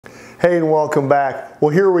Hey and welcome back. Well,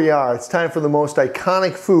 here we are. It's time for the most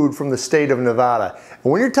iconic food from the state of Nevada.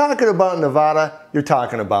 And when you're talking about Nevada, you're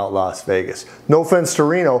talking about Las Vegas. No offense to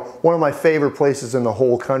Reno, one of my favorite places in the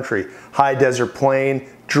whole country. High desert plain,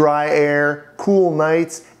 dry air, cool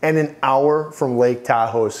nights, and an hour from Lake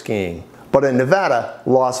Tahoe skiing. But in Nevada,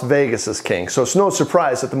 Las Vegas is king, so it's no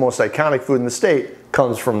surprise that the most iconic food in the state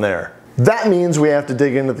comes from there. That means we have to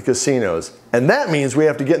dig into the casinos, and that means we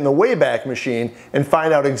have to get in the Wayback Machine and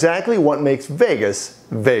find out exactly what makes Vegas,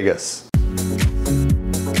 Vegas.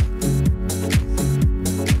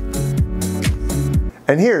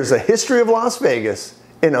 And here's a history of Las Vegas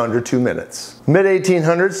in under 2 minutes.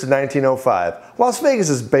 Mid-1800s to 1905, Las Vegas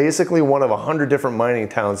is basically one of 100 different mining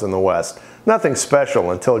towns in the West. Nothing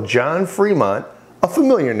special until John Fremont, a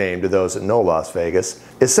familiar name to those that know Las Vegas,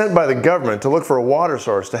 is sent by the government to look for a water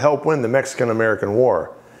source to help win the Mexican-American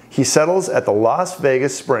War. He settles at the Las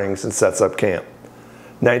Vegas Springs and sets up camp.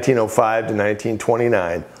 1905 to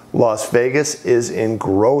 1929, Las Vegas is in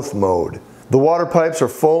growth mode. The water pipes are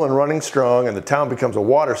full and running strong, and the town becomes a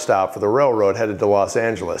water stop for the railroad headed to Los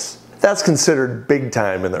Angeles. That's considered big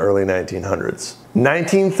time in the early 1900s.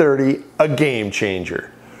 1930, a game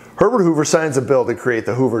changer. Herbert Hoover signs a bill to create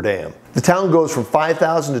the Hoover Dam. The town goes from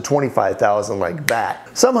 5,000 to 25,000 like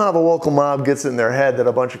that. Somehow the local mob gets it in their head that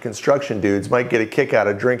a bunch of construction dudes might get a kick out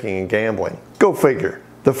of drinking and gambling. Go figure.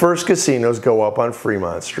 The first casinos go up on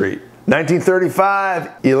Fremont Street.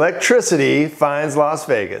 1935, electricity finds Las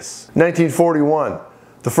Vegas. 1941,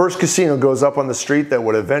 the first casino goes up on the street that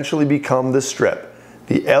would eventually become the Strip,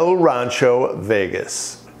 the El Rancho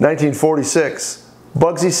Vegas. 1946,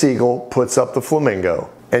 Bugsy Siegel puts up the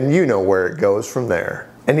Flamingo. And you know where it goes from there.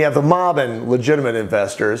 And you have the mob and legitimate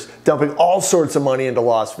investors dumping all sorts of money into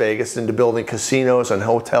Las Vegas, into building casinos and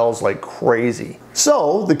hotels like crazy.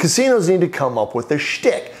 So the casinos need to come up with a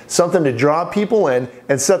shtick, something to draw people in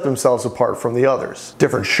and set themselves apart from the others.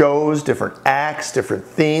 Different shows, different acts, different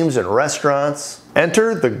themes and restaurants.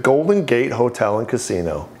 Enter the Golden Gate Hotel and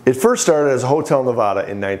Casino. It first started as Hotel Nevada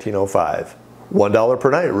in 1905. $1 per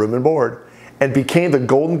night, room and board, and became the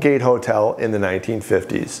Golden Gate Hotel in the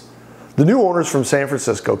 1950s. The new owners from San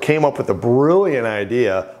Francisco came up with the brilliant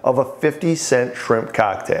idea of a 50-cent shrimp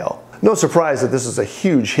cocktail. No surprise that this was a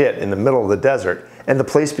huge hit in the middle of the desert, and the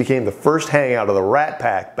place became the first hangout of the Rat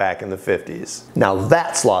Pack back in the 50s. Now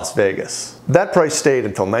that's Las Vegas. That price stayed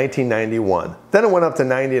until 1991. Then it went up to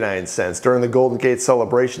 99 cents during the Golden Gate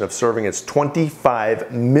celebration of serving its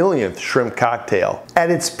 25 millionth shrimp cocktail.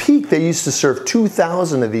 At its peak, they used to serve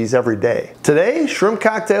 2,000 of these every day. Today, shrimp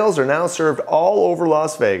cocktails are now served all over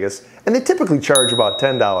Las Vegas, and they typically charge about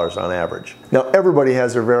 $10 on average. Now everybody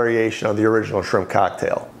has their variation of the original shrimp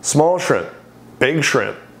cocktail. Small shrimp, big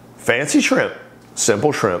shrimp, fancy shrimp,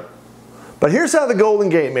 simple shrimp. But here's how the Golden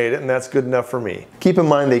Gate made it, and that's good enough for me. Keep in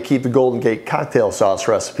mind they keep the Golden Gate cocktail sauce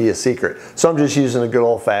recipe a secret, so I'm just using a good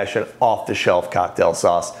old-fashioned off-the-shelf cocktail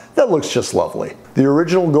sauce that looks just lovely. The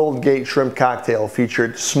original Golden Gate shrimp cocktail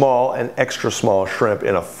featured small and extra small shrimp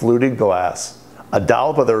in a fluted glass, a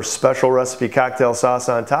dollop of their special recipe cocktail sauce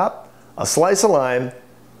on top, a slice of lime,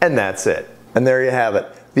 and that's it. And there you have it.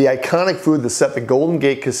 The iconic food that set the Golden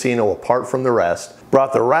Gate Casino apart from the rest,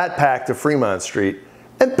 brought the Rat Pack to Fremont Street,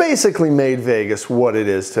 and basically made Vegas what it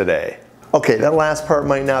is today. Okay, that last part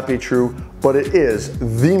might not be true, but it is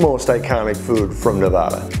the most iconic food from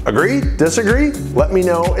Nevada. Agree? Disagree? Let me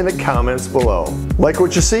know in the comments below. Like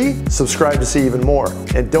what you see? Subscribe to see even more.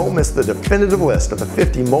 And don't miss the definitive list of the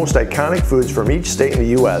 50 most iconic foods from each state in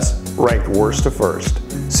the US, ranked worst to first.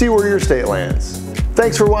 See where your state lands.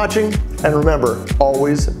 Thanks for watching, and remember,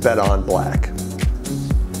 always bet on black.